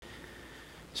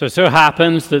So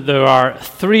happens that there are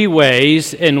three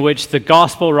ways in which the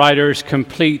gospel writers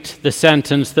complete the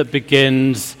sentence that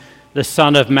begins, "The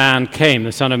Son of Man came,"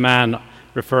 the Son of Man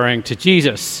referring to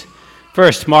Jesus.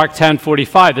 First, Mark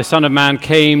 10:45, the Son of Man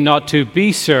came not to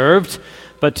be served,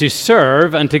 but to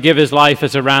serve and to give his life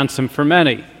as a ransom for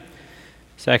many.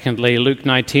 Secondly, Luke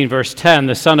 19, verse 10,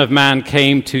 the Son of Man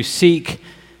came to seek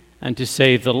and to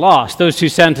save the lost. Those two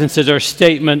sentences are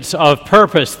statements of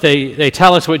purpose. They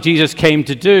tell us what Jesus came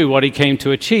to do, what he came to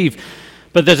achieve.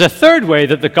 But there's a third way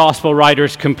that the gospel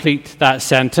writers complete that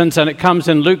sentence, and it comes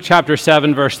in Luke chapter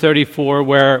 7, verse 34,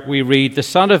 where we read, "The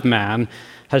Son of Man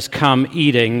has come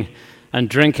eating and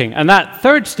drinking." And that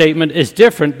third statement is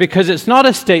different because it's not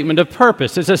a statement of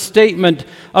purpose. It's a statement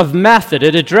of method.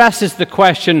 It addresses the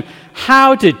question,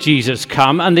 how did Jesus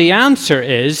come? And the answer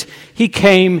is, he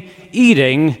came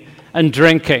eating and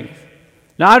drinking.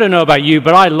 Now, I don't know about you,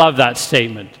 but I love that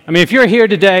statement. I mean, if you're here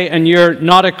today and you're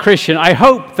not a Christian, I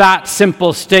hope that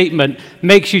simple statement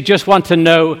makes you just want to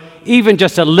know even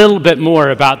just a little bit more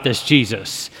about this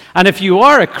Jesus. And if you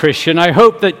are a Christian, I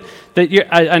hope that you're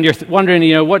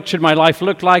wondering, what should my life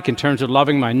look like in terms of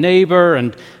loving my neighbor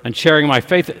and sharing my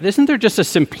faith? Isn't there just a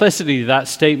simplicity to that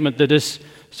statement that is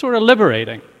sort of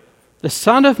liberating? The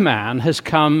Son of Man has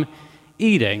come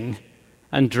eating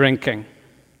and drinking.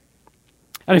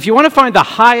 And if you want to find the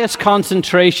highest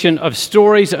concentration of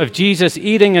stories of Jesus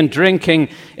eating and drinking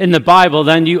in the Bible,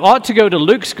 then you ought to go to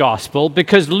Luke's gospel,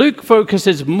 because Luke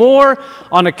focuses more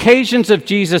on occasions of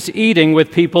Jesus eating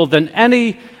with people than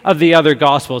any of the other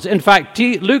gospels. In fact,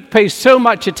 Luke pays so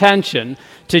much attention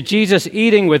to Jesus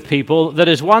eating with people that,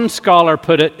 as one scholar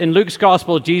put it, in Luke's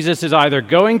gospel, Jesus is either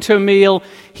going to a meal,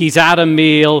 he's at a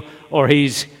meal, or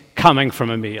he's coming from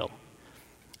a meal.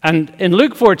 And in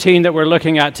Luke 14 that we're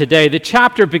looking at today, the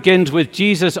chapter begins with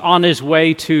Jesus on his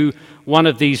way to one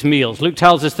of these meals. Luke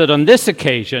tells us that on this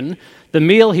occasion, the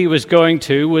meal he was going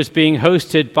to was being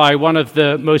hosted by one of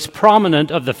the most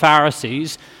prominent of the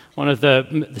Pharisees, one of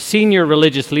the senior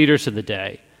religious leaders of the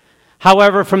day.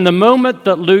 However, from the moment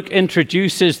that Luke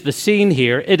introduces the scene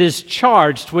here, it is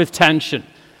charged with tension.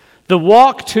 The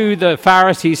walk to the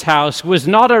Pharisee's house was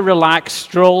not a relaxed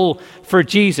stroll for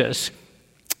Jesus,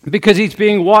 because he's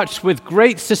being watched with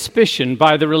great suspicion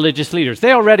by the religious leaders.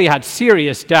 They already had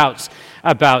serious doubts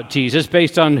about Jesus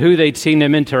based on who they'd seen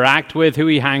him interact with, who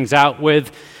he hangs out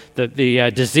with,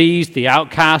 the diseased, the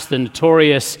outcast, the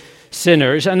notorious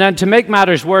sinners. And then to make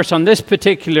matters worse, on this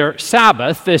particular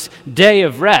Sabbath, this day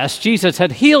of rest, Jesus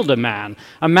had healed a man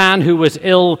who was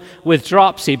ill with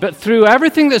dropsy. But through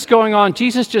everything that's going on,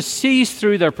 Jesus just sees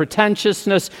through their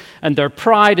pretentiousness and their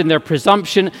pride and their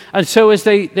presumption. And so as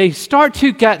they start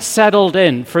to get settled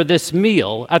in for this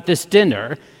meal at this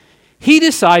dinner, he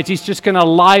decides he's just going to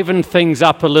liven things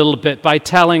up a little bit by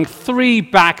telling three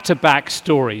back-to-back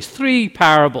stories, three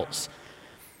parables.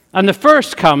 And the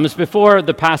first comes before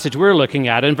the passage we're looking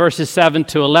at in verses 7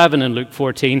 to 11 in Luke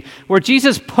 14, where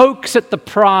Jesus pokes at the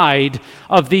pride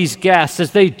of these guests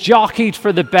as they jockeyed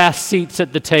for the best seats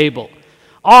at the table,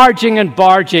 arging and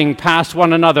barging past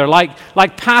one another like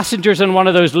passengers on one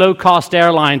of those low-cost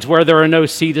airlines where there are no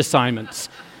seat assignments.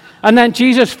 And then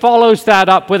Jesus follows that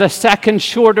up with a second,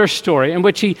 shorter story in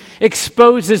which he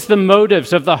exposes the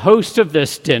motives of the host of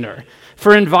this dinner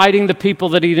for inviting the people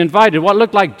that he'd invited. What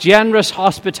looked like generous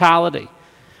hospitality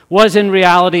was in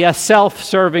reality a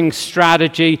self-serving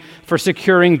strategy for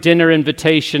securing dinner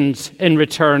invitations in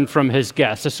return from his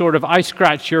guests, a sort of I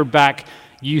scratch your back,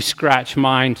 you scratch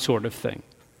mine sort of thing.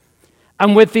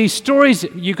 And with these stories,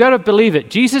 you got to believe it,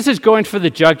 Jesus is going for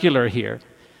the jugular here,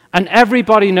 and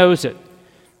everybody knows it.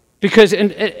 Because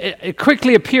it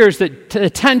quickly appears that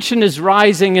tension is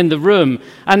rising in the room,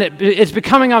 and it's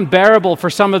becoming unbearable for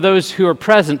some of those who are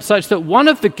present, such that one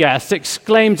of the guests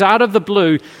exclaims out of the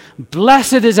blue,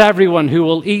 "Blessed is everyone who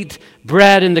will eat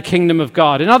bread in the kingdom of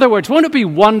God." In other words, won't it be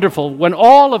wonderful when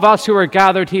all of us who are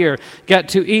gathered here get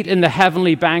to eat in the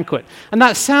heavenly banquet? And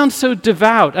that sounds so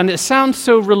devout, and it sounds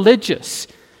so religious.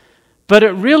 But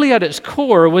it really, at its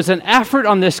core, was an effort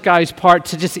on this guy's part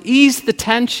to just ease the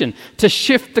tension, to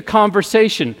shift the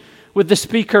conversation, with the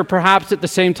speaker perhaps at the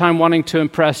same time wanting to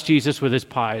impress Jesus with his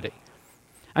piety.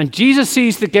 And Jesus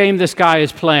sees the game this guy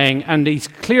is playing, and he's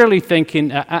clearly thinking,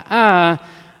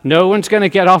 no one's going to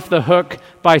get off the hook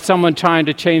by someone trying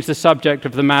to change the subject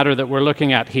of the matter that we're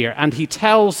looking at here. And he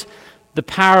tells the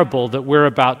parable that we're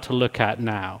about to look at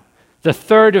now. The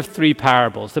third of three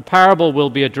parables. The parable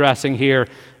we'll be addressing here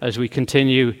as we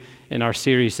continue in our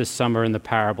series this summer in the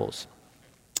parables.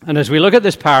 And as we look at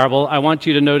this parable, I want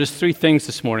you to notice three things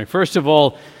this morning. First of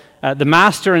all, the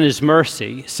master and his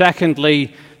mercy.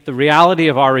 Secondly, the reality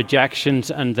of our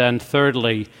rejections, and then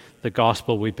thirdly, the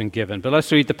gospel we've been given. But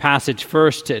let's read the passage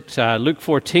first. It's Luke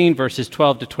 14, verses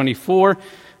 12 to 24.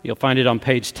 You'll find it on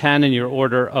page 10 in your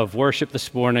order of worship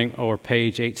this morning, or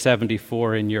page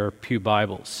 874 in your pew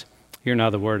Bibles. Hear now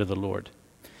the word of the Lord.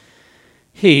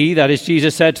 He, that is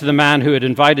Jesus, said to the man who had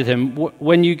invited him,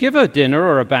 "When you give a dinner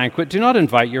or a banquet, do not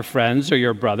invite your friends or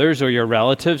your brothers or your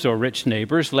relatives or rich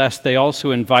neighbors, lest they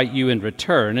also invite you in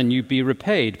return and you be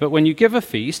repaid. But when you give a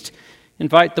feast,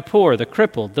 invite the poor, the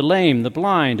crippled, the lame, the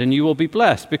blind, and you will be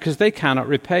blessed, because they cannot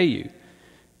repay you.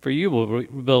 For you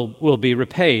will be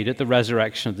repaid at the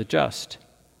resurrection of the just."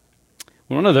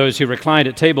 When one of those who reclined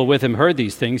at table with him heard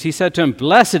these things, he said to him,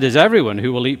 "Blessed is everyone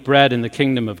who will eat bread in the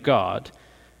kingdom of God."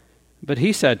 But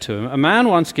he said to him, "A man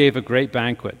once gave a great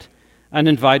banquet and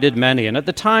invited many, and at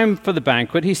the time for the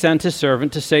banquet he sent his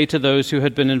servant to say to those who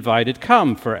had been invited,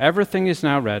 'Come, for everything is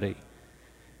now ready.'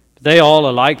 They all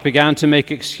alike began to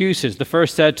make excuses. The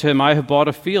first said to him, 'I have bought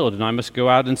a field, and I must go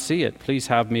out and see it. Please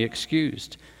have me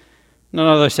excused.'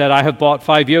 Another said, 'I have bought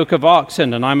 5 yoke of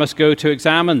oxen, and I must go to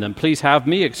examine them. Please have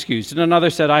me excused.' And another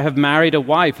said, 'I have married a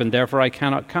wife, and therefore I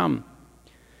cannot come.'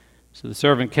 So the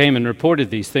servant came and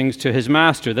reported these things to his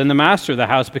master. Then the master of the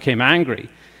house became angry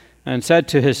and said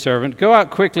to his servant, 'Go out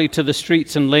quickly to the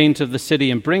streets and lanes of the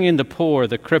city and bring in the poor,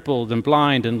 the crippled and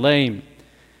blind and lame.'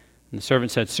 And the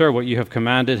servant said, 'Sir, what you have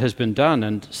commanded has been done,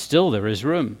 and still there is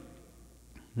room.'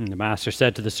 And the master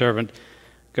said to the servant,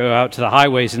 'Go out to the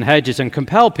highways and hedges and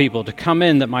compel people to come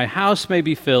in, that my house may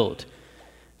be filled.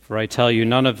 For I tell you,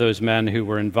 none of those men who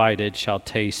were invited shall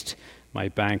taste my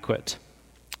banquet.'"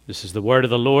 This is the word of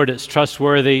the Lord. It's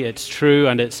trustworthy, it's true,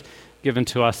 and it's given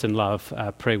to us in love.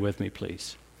 Pray with me,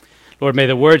 please. Lord, may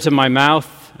the words of my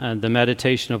mouth and the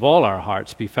meditation of all our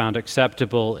hearts be found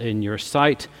acceptable in your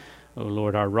sight, O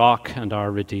Lord, our rock and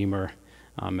our Redeemer.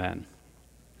 Amen.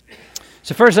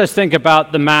 So first let's think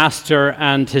about the master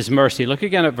and his mercy. Look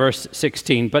again at verse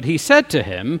 16. "But he said to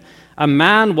him, 'A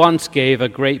man once gave a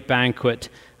great banquet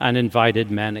and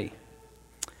invited many.'"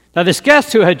 Now, this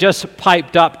guest who had just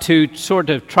piped up to sort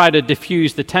of try to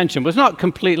diffuse the tension was not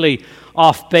completely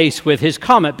off base with his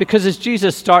comment, because as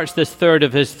Jesus starts this third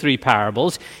of his 3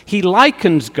 parables, he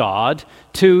likens God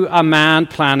to a man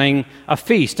planning a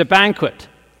feast, a banquet.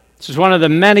 This is one of the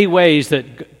many ways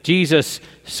that Jesus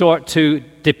sought to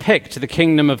depict the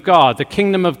kingdom of God,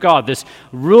 this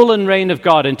rule and reign of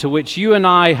God into which you and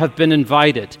I have been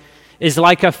invited, is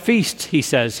like a feast, he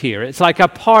says here. It's like a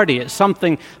party. It's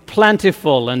something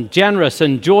plentiful and generous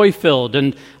and joy-filled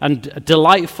and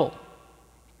delightful.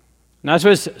 And as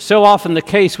was so often the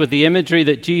case with the imagery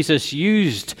that Jesus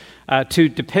used to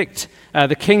depict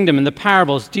the kingdom in the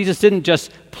parables, Jesus didn't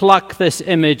just pluck this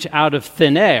image out of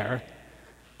thin air.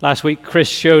 Last week, Chris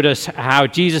showed us how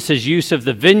Jesus' use of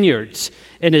the vineyards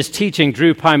in his teaching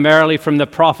drew primarily from the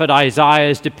prophet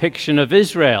Isaiah's depiction of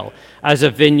Israel as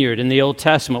a vineyard in the Old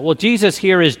Testament. Well, Jesus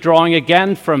here is drawing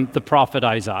again from the prophet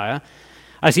Isaiah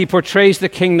as he portrays the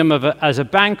kingdom as a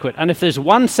banquet. And if there's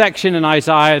one section in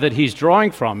Isaiah that he's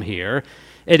drawing from here,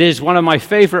 it is one of my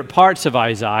favorite parts of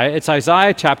Isaiah. It's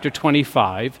Isaiah chapter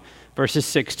 25, verses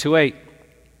 6 to 8.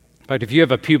 In fact, if you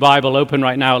have a pew Bible open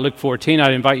right now at Luke 14,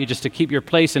 I'd invite you just to keep your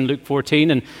place in Luke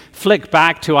 14 and flick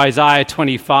back to Isaiah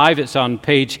 25. It's on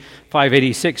page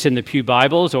 586 in the pew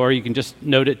Bibles, or you can just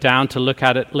note it down to look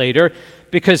at it later,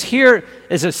 because here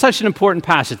is such an important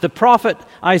passage. The prophet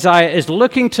Isaiah is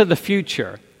looking to the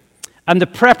future and the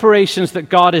preparations that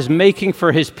God is making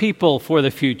for his people for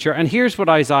the future. And here's what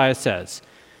Isaiah says.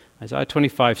 Isaiah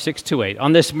 25, 6 to 8.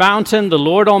 "On this mountain the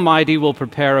Lord Almighty will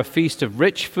prepare a feast of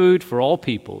rich food for all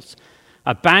peoples,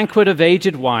 a banquet of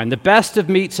aged wine, the best of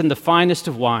meats and the finest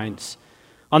of wines.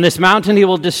 On this mountain he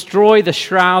will destroy the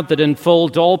shroud that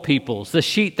enfolds all peoples, the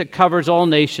sheet that covers all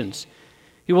nations.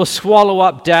 He will swallow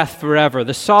up death forever.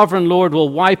 The sovereign Lord will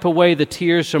wipe away the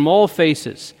tears from all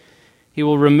faces. He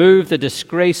will remove the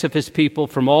disgrace of his people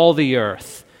from all the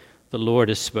earth. The Lord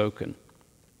has spoken."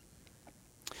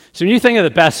 So when you think of the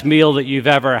best meal that you've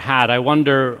ever had, I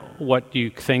wonder what you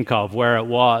think of, where it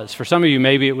was. For some of you,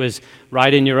 maybe it was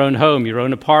right in your own home, your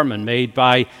own apartment, made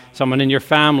by someone in your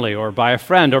family or by a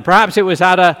friend, or perhaps it was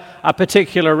at a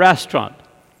particular restaurant.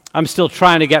 I'm still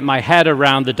trying to get my head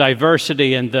around the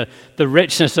diversity and the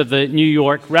richness of the New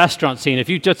York restaurant scene. If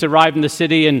you just arrived in the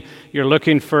city and you're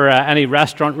looking for any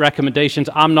restaurant recommendations,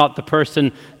 I'm not the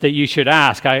person that you should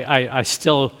ask. I'm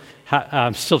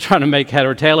still trying to make head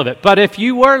or tail of it. But if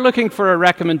you were looking for a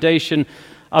recommendation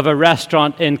of a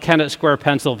restaurant in Kennett Square,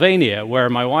 Pennsylvania, where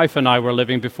my wife and I were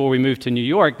living before we moved to New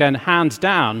York, then hands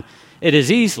down, it is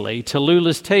easily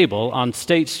Tallulah's Table on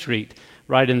State Street,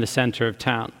 right in the center of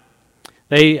town.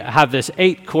 They have this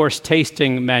 8-course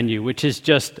tasting menu, which is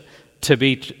just to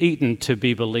be eaten, to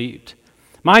be believed.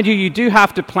 Mind you, you do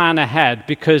have to plan ahead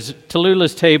because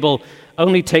Tallulah's table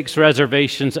only takes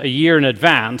reservations a year in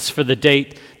advance for the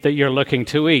date that you're looking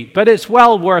to eat. But it's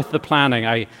well worth the planning,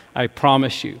 I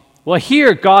promise you. Well,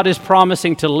 here God is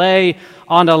promising to lay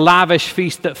on a lavish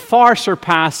feast that far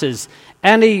surpasses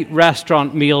any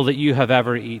restaurant meal that you have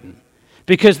ever eaten.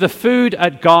 Because the food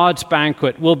at God's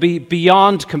banquet will be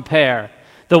beyond compare.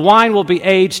 The wine will be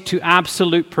aged to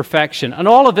absolute perfection. And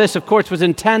all of this, of course, was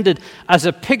intended as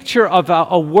a picture of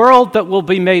a world that will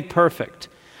be made perfect,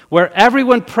 where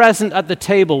everyone present at the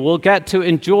table will get to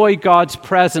enjoy God's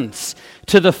presence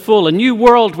to the full. A new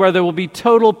world where there will be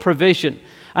total provision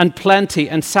and plenty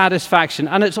and satisfaction.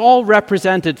 And it's all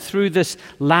represented through this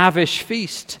lavish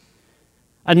feast.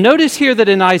 And notice here that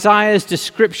in Isaiah's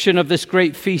description of this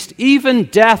great feast, even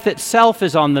death itself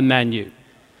is on the menu.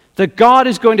 That God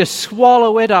is going to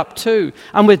swallow it up too.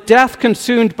 And with death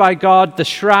consumed by God, the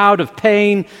shroud of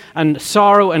pain and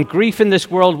sorrow and grief in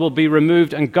this world will be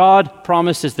removed. And God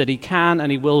promises that He can and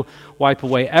He will wipe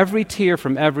away every tear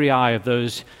from every eye of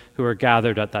those who are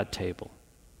gathered at that table.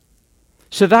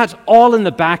 So that's all in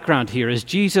the background here as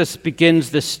Jesus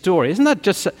begins this story. Isn't that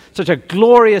just such a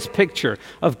glorious picture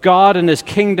of God and His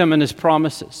kingdom and His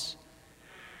promises?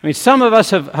 I mean, some of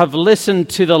us have listened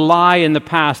to the lie in the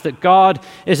past that God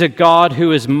is a God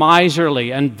who is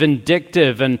miserly and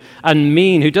vindictive and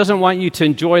mean, who doesn't want you to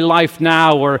enjoy life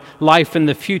now or life in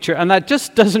the future. And that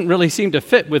just doesn't really seem to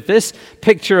fit with this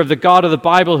picture of the God of the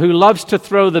Bible who loves to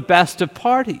throw the best of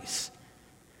parties.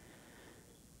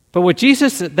 But what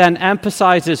Jesus then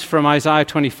emphasizes from Isaiah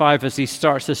 25 as he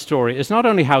starts the story is not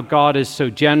only how God is so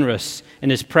generous in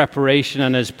His preparation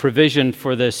and His provision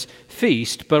for this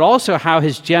feast, but also how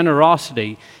His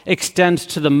generosity extends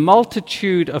to the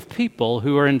multitude of people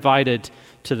who are invited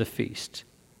to the feast.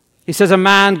 He says, a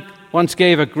man once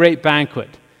gave a great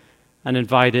banquet and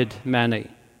invited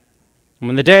many. And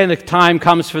when the day and the time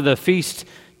comes for the feast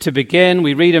to begin,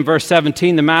 we read in verse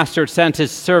 17, the master sent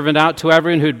his servant out to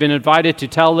everyone who had been invited to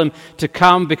tell them to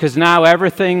come because now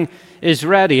everything is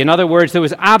ready. In other words, there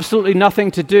was absolutely nothing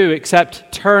to do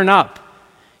except turn up.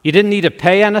 You didn't need to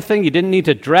pay anything. You didn't need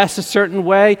to dress a certain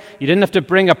way. You didn't have to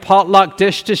bring a potluck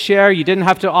dish to share. You didn't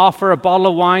have to offer a bottle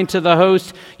of wine to the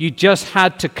host. You just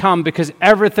had to come because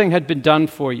everything had been done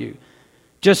for you.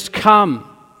 Just come.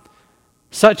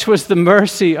 Such was the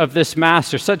mercy of this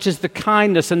master. Such is the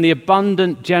kindness and the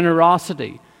abundant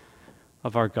generosity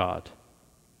of our God.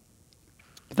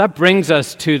 That brings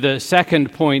us to the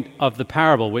second point of the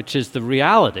parable, which is the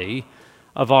reality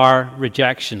of our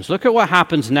rejections. Look at what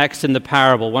happens next in the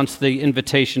parable once the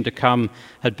invitation to come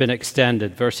had been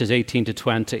extended, verses 18 to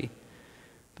 20.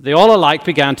 They all alike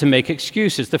began to make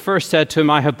excuses. The first said to him,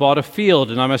 I have bought a field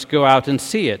and I must go out and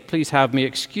see it. Please have me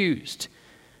excused.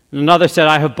 And another said,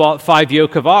 I have bought 5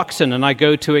 yoke of oxen, and I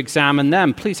go to examine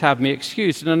them. Please have me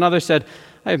excused. And another said,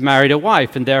 I have married a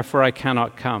wife, and therefore I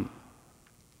cannot come.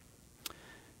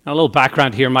 Now, a little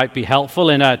background here might be helpful.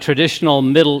 In a traditional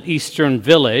Middle Eastern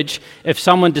village, if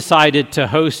someone decided to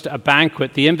host a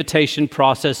banquet, the invitation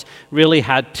process really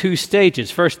had 2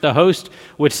 stages. First, the host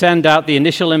would send out the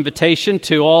initial invitation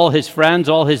to all his friends,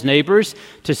 all his neighbors,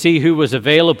 to see who was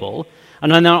available.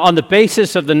 And then on the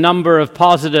basis of the number of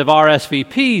positive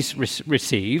RSVPs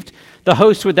received, the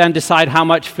host would then decide how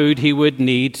much food he would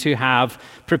need to have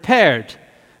prepared.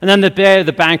 And then the day of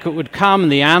the banquet would come,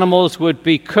 and the animals would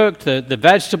be cooked, the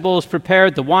vegetables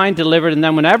prepared, the wine delivered, and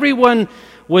then when everyone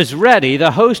was ready,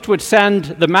 the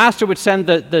master would send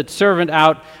the servant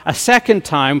out a second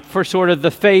time for sort of the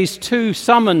phase 2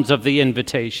 summons of the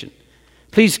invitation.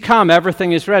 Please come,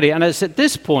 everything is ready. And it's at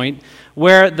this point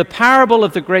where the parable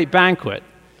of the great banquet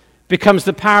becomes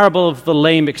the parable of the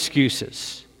lame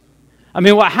excuses. I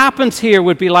mean, what happens here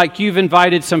would be like you've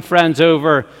invited some friends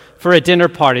over for a dinner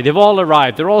party. They've all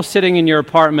arrived. They're all sitting in your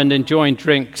apartment enjoying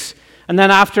drinks. And then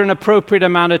after an appropriate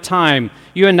amount of time,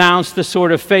 you announce the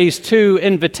sort of phase 2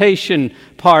 invitation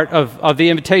part of the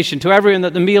invitation to everyone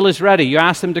that the meal is ready. You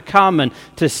ask them to come and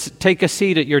to take a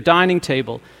seat at your dining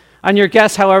table. And your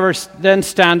guests, however, then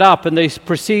stand up and they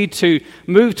proceed to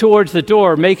move towards the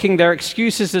door, making their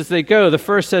excuses as they go. The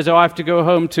first says, I have to go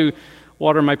home to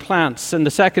water my plants. And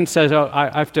the second says, I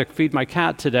have to feed my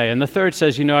cat today. And the third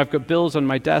says, I've got bills on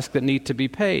my desk that need to be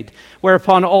paid.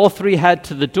 Whereupon all 3 head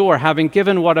to the door, having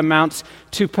given what amounts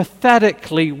to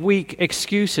pathetically weak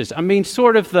excuses. I mean,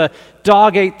 sort of the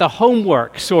dog ate the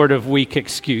homework sort of weak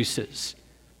excuses.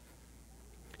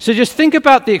 So just think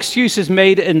about the excuses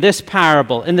made in this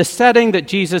parable, in the setting that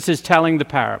Jesus is telling the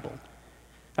parable.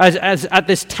 As at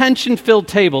this tension-filled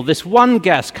table, this one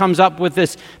guest comes up with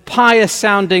this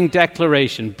pious-sounding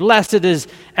declaration, "Blessed is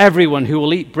everyone who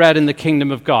will eat bread in the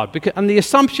kingdom of God." And the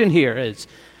assumption here is,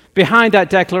 behind that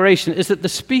declaration, is that the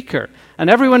speaker and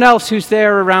everyone else who's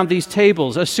there around these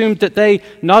tables assumed that they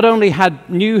not only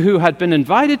knew who had been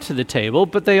invited to the table,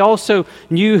 but they also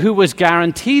knew who was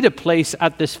guaranteed a place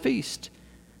at this feast.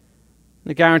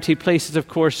 The guaranteed places, of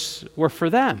course, were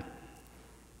for them,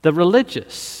 the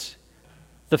religious,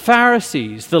 the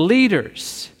Pharisees, the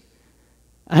leaders.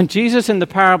 And Jesus in the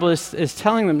parable is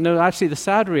telling them, no, actually the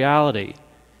sad reality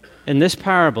in this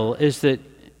parable is that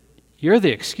you're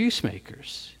the excuse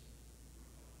makers.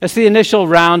 As the initial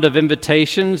round of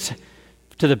invitations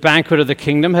to the banquet of the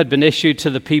kingdom had been issued to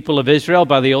the people of Israel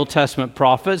by the Old Testament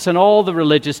prophets, and all the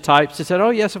religious types had said, oh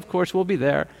yes, of course, we'll be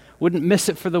there. Wouldn't miss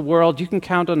it for the world. You can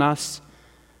count on us.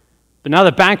 But now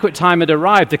the banquet time had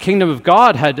arrived. The kingdom of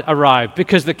God had arrived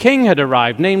because the king had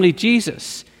arrived, namely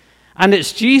Jesus. And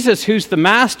it's Jesus who's the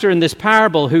master in this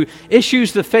parable who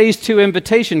issues the phase 2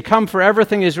 invitation, come for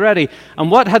everything is ready.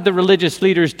 And what had the religious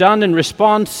leaders done in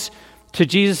response to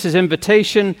Jesus'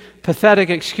 invitation? Pathetic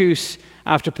excuse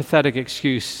after pathetic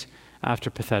excuse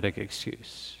after pathetic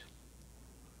excuse.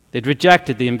 They'd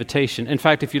rejected the invitation. In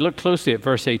fact, if you look closely at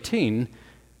verse 18,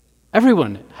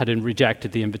 everyone had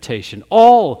rejected the invitation.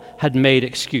 All had made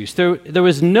excuse. There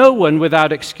was no one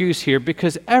without excuse here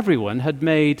because everyone had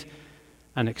made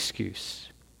an excuse.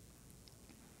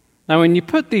 Now, when you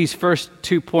put these first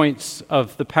 2 points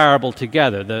of the parable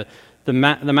together, the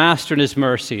master and his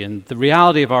mercy and the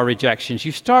reality of our rejections,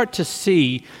 you start to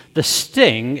see the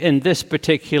sting in this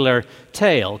particular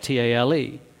tale,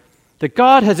 T-A-L-E, that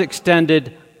God has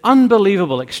extended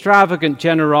unbelievable, extravagant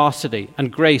generosity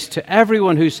and grace to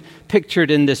everyone who's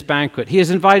pictured in this banquet. He has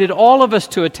invited all of us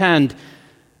to attend,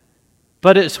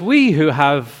 but it's we who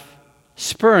have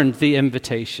spurned the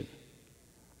invitation.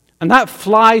 And that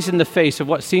flies in the face of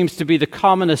what seems to be the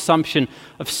common assumption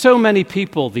of so many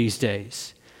people these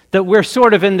days, that we're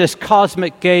sort of in this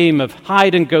cosmic game of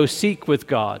hide and go seek with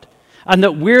God, and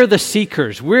that we're the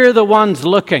seekers, we're the ones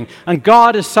looking, and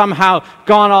God has somehow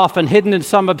gone off and hidden in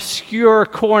some obscure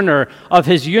corner of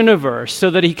his universe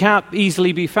so that he can't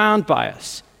easily be found by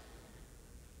us.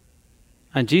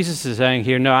 And Jesus is saying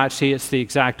here, no, actually it's the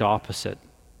exact opposite.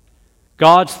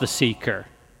 God's the seeker,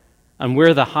 and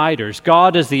we're the hiders.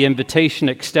 God is the invitation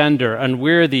extender, and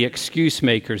we're the excuse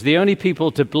makers. The only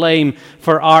people to blame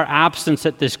for our absence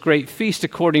at this great feast,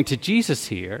 according to Jesus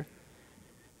here,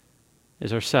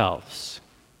 is ourselves.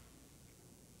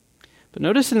 But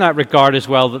notice in that regard as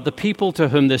well that the people to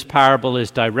whom this parable is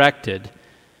directed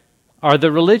are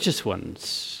the religious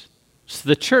ones. It's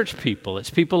the church people.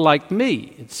 It's people like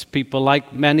me. It's people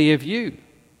like many of you.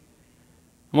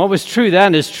 And what was true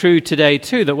then is true today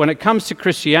too, that when it comes to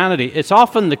Christianity, it's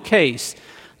often the case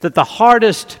that the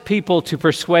hardest people to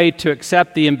persuade to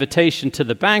accept the invitation to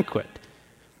the banquet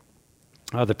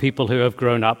are the people who have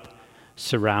grown up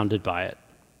surrounded by it.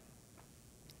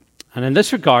 And in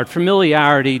this regard,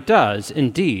 familiarity does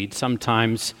indeed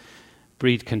sometimes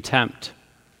breed contempt.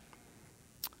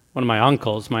 One of my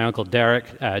uncles, my Uncle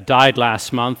Derek, died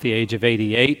last month, the age of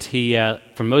 88.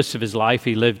 For most of his life,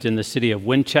 he lived in the city of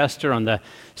Winchester on the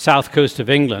south coast of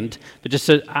England. But just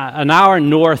an hour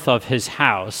north of his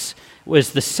house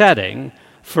was the setting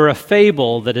for a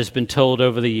fable that has been told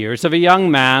over the years of a young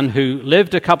man who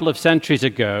lived a couple of centuries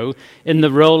ago in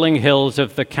the rolling hills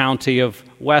of the county of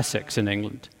Wessex in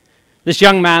England. This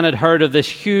young man had heard of this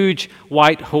huge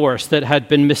white horse that had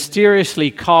been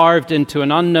mysteriously carved into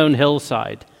an unknown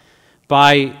hillside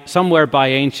somewhere by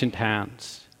ancient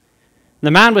hands.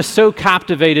 The man was so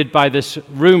captivated by this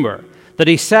rumor that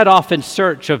he set off in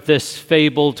search of this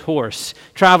fabled horse,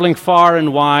 traveling far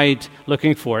and wide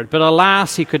looking for it. But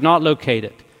alas, he could not locate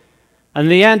it. And in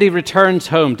the end, he returns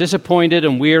home, disappointed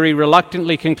and weary,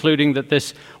 reluctantly concluding that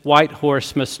this white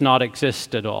horse must not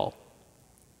exist at all.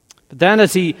 But then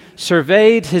as he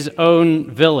surveyed his own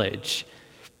village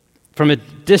from a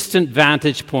distant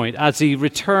vantage point, as he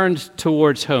returned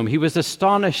towards home, he was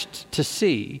astonished to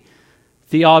see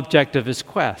the object of his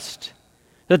quest,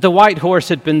 that the white horse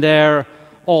had been there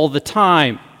all the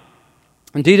time.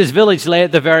 Indeed, his village lay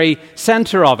at the very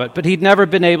center of it, but he'd never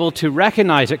been able to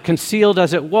recognize it, concealed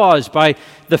as it was by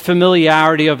the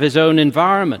familiarity of his own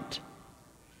environment.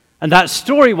 And that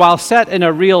story, while set in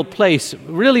a real place,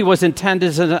 really was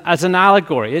intended as an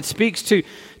allegory. It speaks to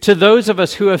those of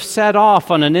us who have set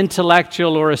off on an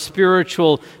intellectual or a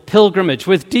spiritual pilgrimage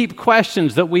with deep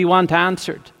questions that we want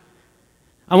answered.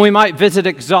 And we might visit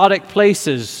exotic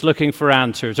places looking for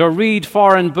answers, or read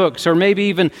foreign books, or maybe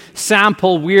even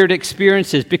sample weird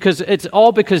experiences, because it's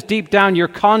all because deep down you're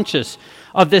conscious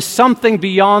of this something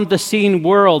beyond the seen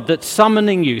world that's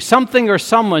summoning you, something or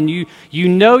someone you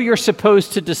know you're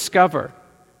supposed to discover.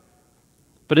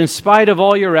 But in spite of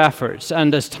all your efforts,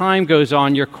 and as time goes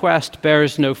on, your quest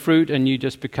bears no fruit, and you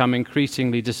just become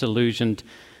increasingly disillusioned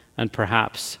and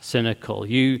perhaps cynical.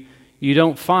 You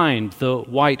don't find the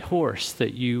white horse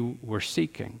that you were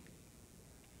seeking.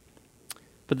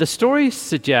 But the story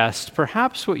suggests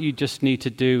perhaps what you just need to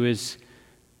do is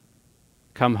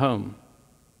come home.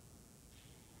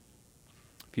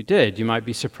 If you did, you might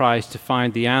be surprised to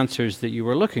find the answers that you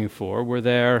were looking for were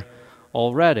there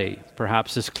already,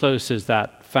 perhaps as close as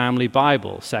that family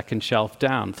Bible, second shelf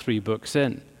down, 3 books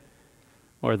in,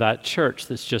 or that church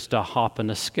that's just a hop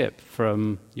and a skip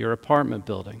from your apartment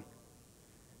building.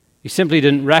 You simply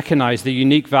didn't recognize the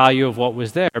unique value of what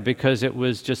was there because it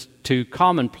was just too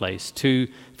commonplace, too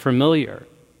familiar.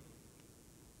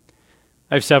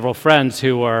 I have several friends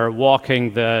who are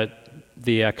walking the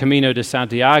Camino de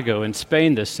Santiago in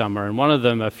Spain this summer, and one of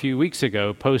them a few weeks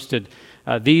ago posted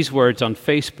these words on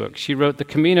Facebook. She wrote, "The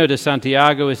Camino de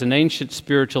Santiago is an ancient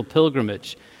spiritual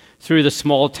pilgrimage through the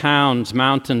small towns,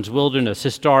 mountains, wilderness,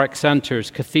 historic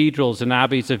centers, cathedrals, and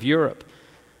abbeys of Europe.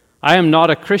 I am not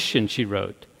a Christian," she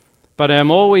wrote, "but I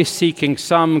am always seeking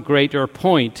some greater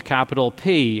point, capital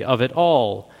P, of it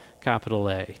all, capital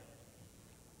A."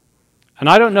 And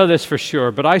I don't know this for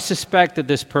sure, but I suspect that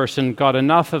this person got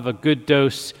enough of a good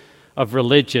dose of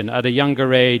religion at a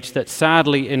younger age that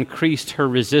sadly increased her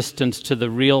resistance to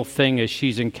the real thing as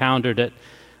she's encountered it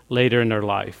later in her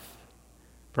life.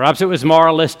 Perhaps it was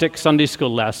moralistic Sunday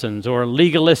school lessons or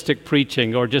legalistic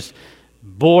preaching or just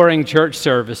boring church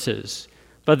services.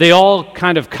 But they all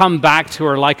kind of come back to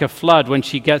her like a flood when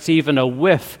she gets even a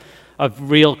whiff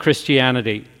of real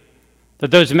Christianity.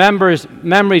 That those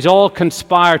memories all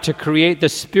conspire to create the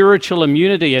spiritual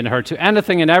immunity in her to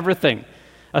anything and everything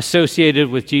associated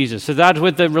with Jesus. So that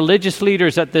with the religious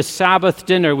leaders at this Sabbath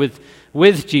dinner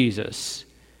with Jesus,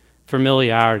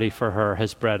 familiarity for her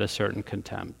has bred a certain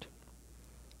contempt.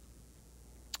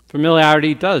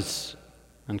 Familiarity does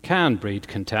and can breed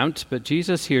contempt, but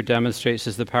Jesus here demonstrates,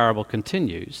 as the parable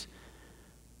continues,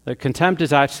 that contempt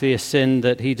is actually a sin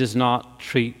that he does not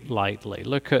treat lightly.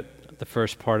 Look at the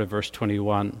first part of verse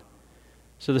 21.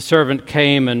 "So the servant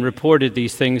came and reported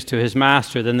these things to his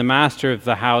master. Then the master of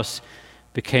the house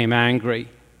became angry."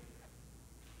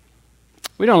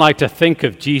 We don't like to think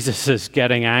of Jesus as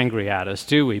getting angry at us,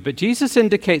 do we? But Jesus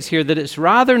indicates here that it's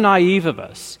rather naive of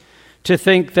us to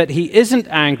think that he isn't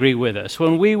angry with us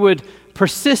when we would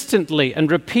persistently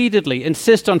and repeatedly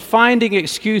insist on finding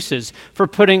excuses for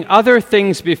putting other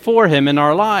things before him in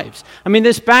our lives. I mean,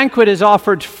 this banquet is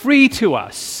offered free to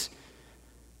us,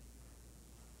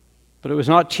 but it was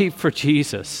not cheap for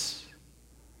Jesus.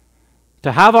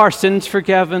 To have our sins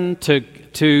forgiven,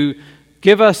 to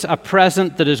give us a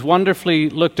present that is wonderfully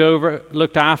looked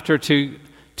after,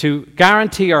 to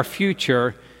guarantee our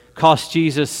future, cost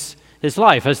Jesus his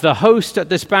life. As the host at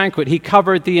this banquet, he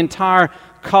covered the entire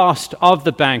cost of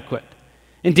the banquet.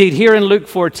 Indeed, here in Luke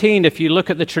 14, if you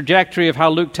look at the trajectory of how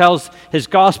Luke tells his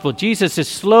gospel, Jesus is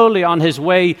slowly on his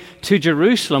way to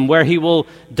Jerusalem, where he will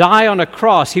die on a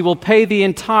cross. He will pay the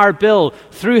entire bill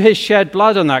through his shed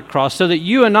blood on that cross, so that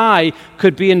you and I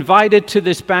could be invited to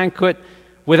this banquet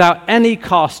without any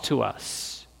cost to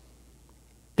us.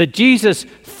 That Jesus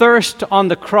thirst on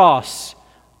the cross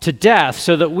to death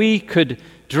so that we could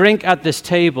drink at this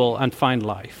table and find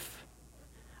life.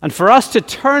 And for us to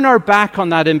turn our back on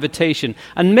that invitation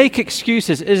and make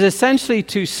excuses is essentially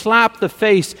to slap the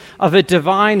face of a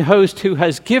divine host who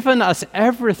has given us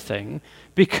everything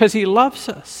because he loves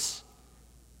us.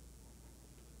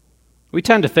 We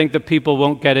tend to think that people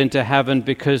won't get into heaven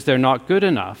because they're not good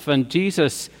enough. And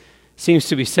Jesus seems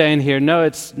to be saying here, no,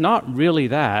 it's not really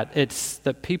that. It's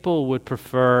that people would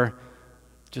prefer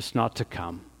just not to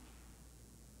come.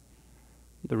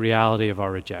 The reality of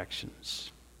our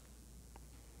rejections.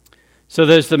 So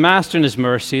there's the master and his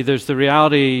mercy, there's the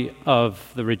reality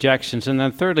of the rejections, and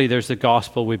then thirdly, there's the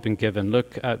gospel we've been given.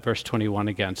 Look at verse 21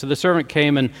 again. "So the servant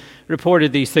came and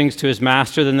reported these things to his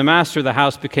master. Then the master of the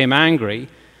house became angry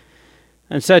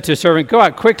and said to his servant, 'Go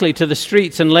out quickly to the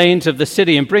streets and lanes of the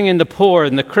city and bring in the poor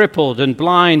and the crippled and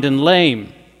blind and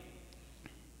lame.'"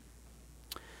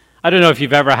 I don't know if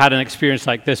you've ever had an experience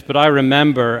like this, but I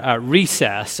remember at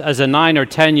recess as a 9 or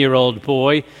 10-year-old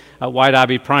boy at White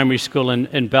Abbey Primary School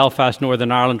in Belfast,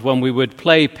 Northern Ireland, when we would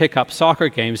play pick-up soccer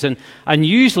games. And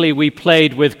usually we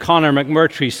played with Conor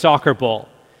McMurtry's soccer ball.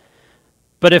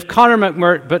 But Conor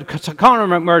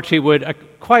McMurtry would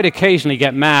quite occasionally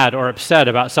get mad or upset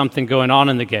about something going on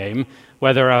in the game,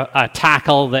 whether a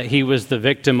tackle that he was the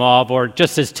victim of or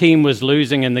just his team was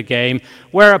losing in the game,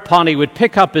 whereupon he would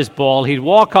pick up his ball, he'd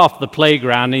walk off the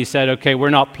playground, and he said, okay,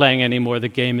 we're not playing anymore, the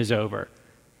game is over.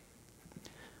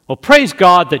 Well, praise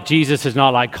God that Jesus is not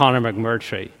like Conor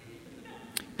McMurtry.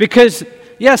 Because,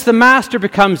 yes, the master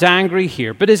becomes angry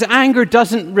here, but his anger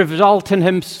doesn't result in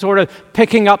him sort of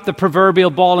picking up the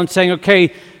proverbial ball and saying,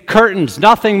 okay, curtains,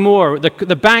 nothing more,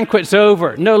 the banquet's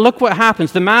over. No, look what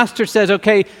happens. The master says,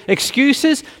 okay,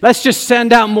 excuses, let's just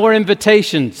send out more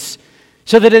invitations.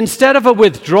 So that instead of a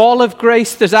withdrawal of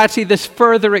grace, there's actually this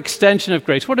further extension of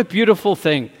grace. What a beautiful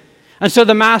thing. And so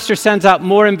the master sends out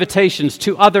more invitations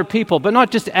to other people, but not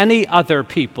just any other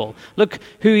people. Look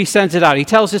who he sends it out. He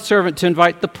tells his servant to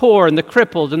invite the poor and the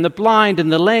crippled and the blind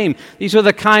and the lame. These were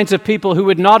the kinds of people who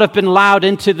would not have been allowed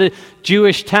into the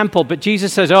Jewish temple. But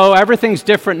Jesus says, oh, everything's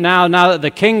different now that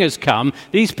the king has come.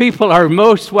 These people are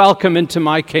most welcome into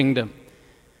my kingdom.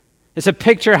 It's a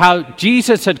picture how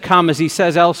Jesus had come, as he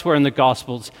says elsewhere in the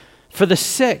Gospels, for the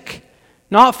sick,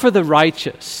 not for the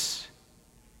righteous.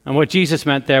 And what Jesus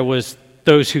meant there was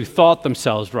those who thought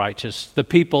themselves righteous, the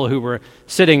people who were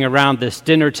sitting around this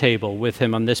dinner table with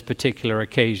him on this particular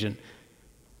occasion.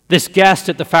 This guest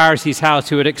at the Pharisee's house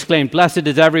who had exclaimed, blessed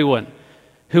is everyone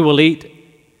who will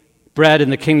eat bread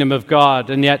in the kingdom of God.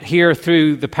 And yet here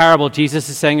through the parable, Jesus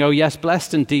is saying, oh yes,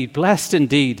 blessed indeed, blessed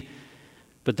indeed.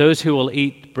 But those who will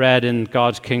eat bread in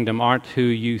God's kingdom aren't who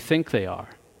you think they are.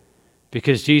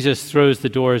 Because Jesus throws the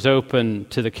doors open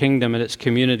to the kingdom and its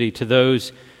community to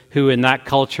those who in that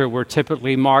culture were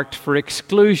typically marked for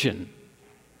exclusion,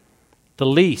 the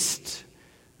least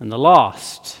and the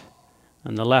lost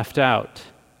and the left out.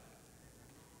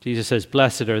 Jesus says,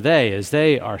 blessed are they as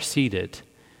they are seated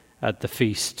at the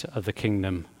feast of the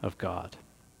kingdom of God.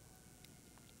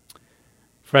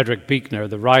 Frederick Buechner,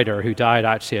 the writer who died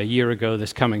actually a year ago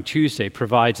this coming Tuesday,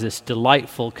 provides this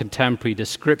delightful contemporary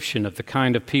description of the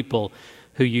kind of people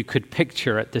who you could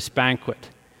picture at this banquet.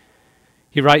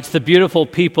 He writes, the beautiful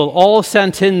people all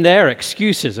sent in their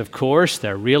excuses, of course,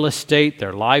 their real estate,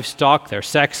 their livestock, their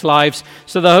sex lives.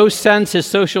 So the host sends his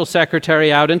social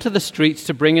secretary out into the streets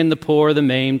to bring in the poor, the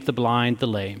maimed, the blind, the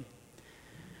lame.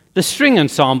 The string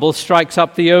ensemble strikes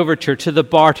up the overture to the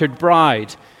bartered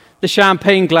bride. The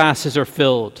champagne glasses are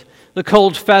filled. The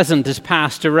cold pheasant is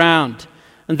passed around.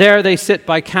 And there they sit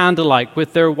by candlelight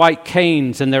with their white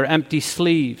canes and their empty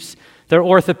sleeves, their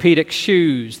orthopedic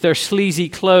shoes, their sleazy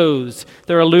clothes,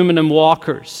 their aluminum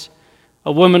walkers.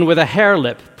 A woman with a hare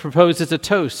lip proposes a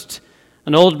toast.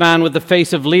 An old man with the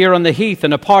face of Lear on the Heath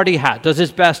and a party hat does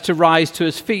his best to rise to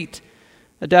his feet.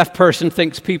 A deaf person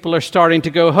thinks people are starting to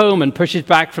go home and pushes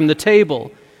back from the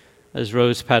table as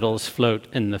rose petals float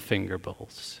in the finger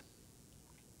bowls.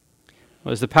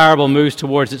 As the parable moves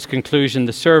towards its conclusion,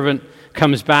 the servant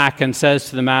comes back and says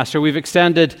to the master, we've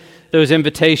extended those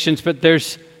invitations, but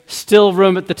there's still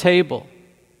room at the table.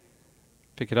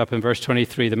 Pick it up in verse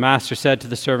 23. The master said to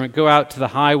the servant, go out to the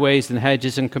highways and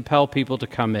hedges and compel people to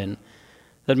come in,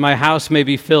 that my house may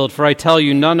be filled. For I tell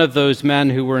you, none of those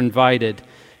men who were invited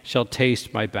shall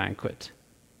taste my banquet.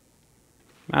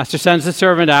 Master sends the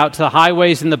servant out to the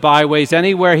highways and the byways,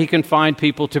 anywhere he can find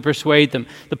people to persuade them.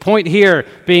 The point here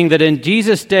being that in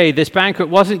Jesus' day, this banquet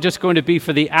wasn't just going to be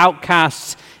for the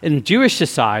outcasts in Jewish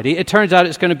society. It turns out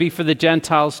it's going to be for the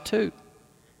Gentiles too.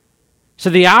 So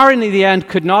the irony in the end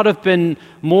could not have been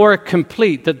more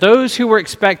complete, that those who were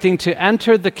expecting to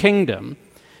enter the kingdom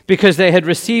because they had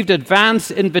received advance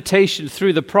invitation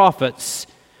through the prophets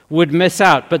would miss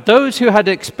out. But those who had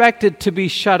expected to be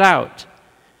shut out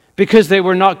because they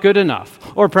were not good enough,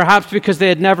 or perhaps because they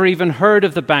had never even heard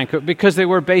of the banquet, because they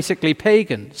were basically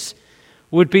pagans,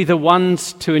 would be the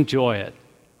ones to enjoy it.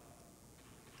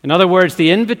 In other words, the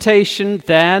invitation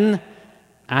then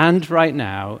and right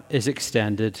now is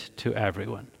extended to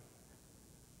everyone.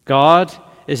 God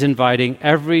is inviting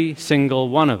every single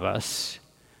one of us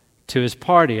to his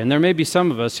party. And there may be some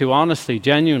of us who honestly,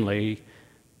 genuinely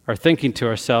are thinking to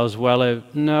ourselves, well,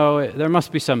 no, there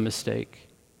must be some mistake.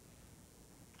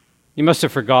 He must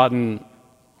have forgotten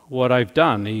what I've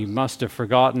done. He must have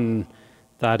forgotten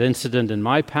that incident in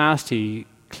my past. He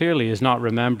clearly is not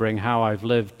remembering how I've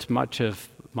lived much of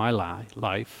my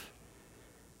life.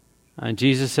 And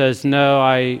Jesus says, no,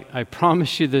 I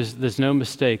promise you there's no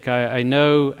mistake. I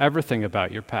know everything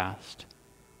about your past.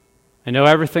 I know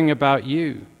everything about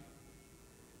you.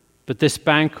 But this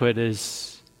banquet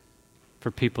is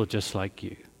for people just like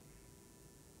you.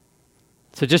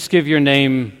 So just give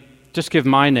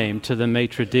my name to the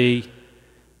maitre d'.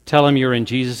 Tell him you're in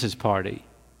Jesus' party.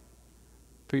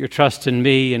 Put your trust in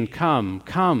me and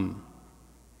come.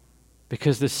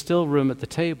 Because there's still room at the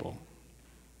table.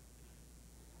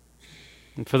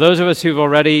 And for those of us who've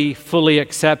already fully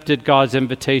accepted God's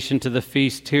invitation to the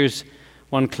feast, here's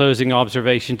one closing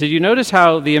observation. Did you notice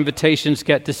how the invitations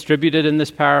get distributed in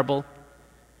this parable?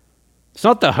 It's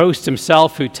not the host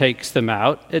himself who takes them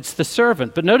out, it's the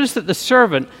servant. But notice that the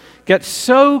servant gets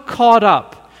so caught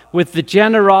up with the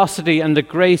generosity and the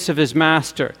grace of his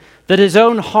master that his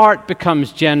own heart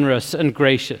becomes generous and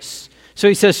gracious. So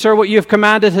he says, "Sir, what you have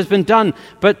commanded has been done,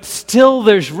 but still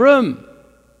there's room."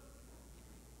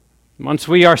 Once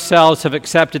we ourselves have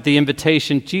accepted the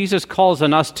invitation, Jesus calls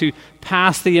on us to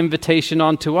pass the invitation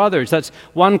on to others. That's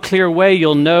one clear way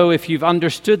you'll know if you've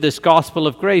understood this gospel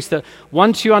of grace, that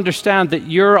once you understand that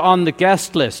you're on the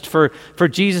guest list for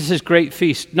Jesus' great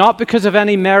feast, not because of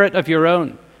any merit of your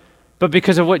own, but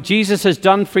because of what Jesus has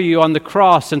done for you on the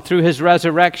cross and through his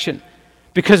resurrection,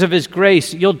 because of his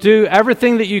grace, you'll do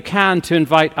everything that you can to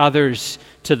invite others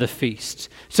to the feast.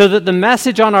 So that the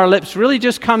message on our lips really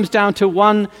just comes down to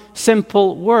one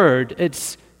simple word.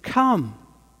 It's come.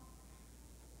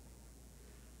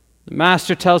 The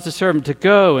master tells the servant to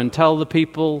go and tell the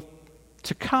people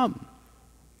to come.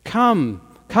 Come,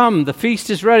 come, the feast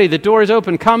is ready, the door is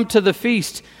open, come to the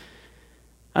feast.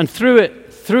 And through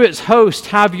its host,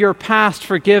 have your past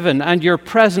forgiven and your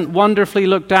present wonderfully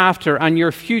looked after and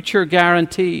your future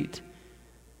guaranteed.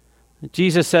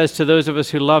 Jesus says to those of us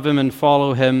who love him and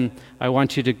follow him, I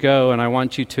want you to go and I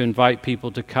want you to invite people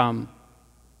to come.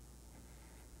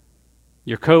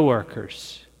 Your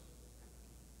co-workers,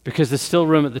 because there's still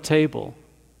room at the table.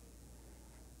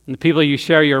 And the people you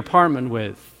share your apartment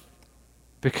with,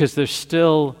 because there's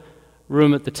still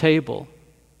room at the table.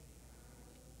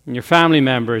 And your family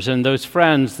members and those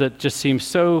friends that just seem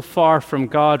so far from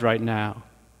God right now,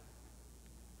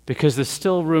 because there's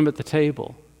still room at the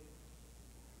table.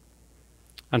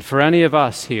 And for any of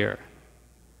us here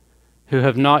who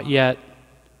have not yet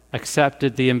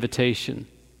accepted the invitation,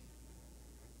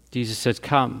 Jesus says,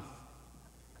 come,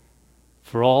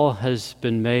 for all has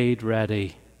been made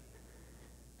ready.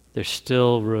 There's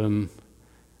still room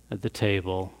at the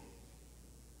table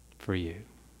for you.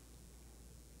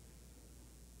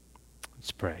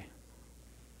 Let's pray.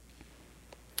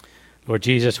 Lord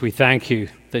Jesus, we thank you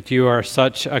that you are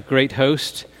such a great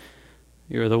host.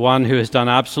 You're the one who has done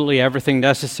absolutely everything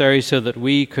necessary so that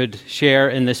we could share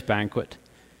in this banquet.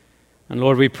 And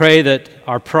Lord, we pray that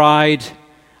our pride,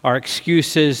 our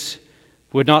excuses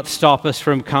would not stop us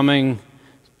from coming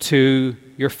to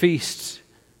your feasts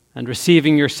and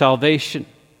receiving your salvation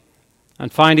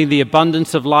and finding the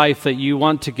abundance of life that you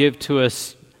want to give to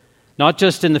us, not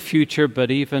just in the future,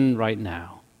 but even right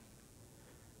now.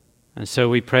 And so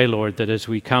we pray, Lord, that as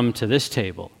we come to this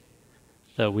table,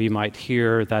 that we might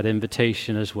hear that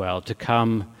invitation as well to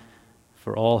come,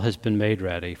 for all has been made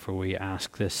ready. For we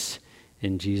ask this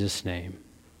in Jesus' name.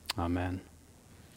 Amen.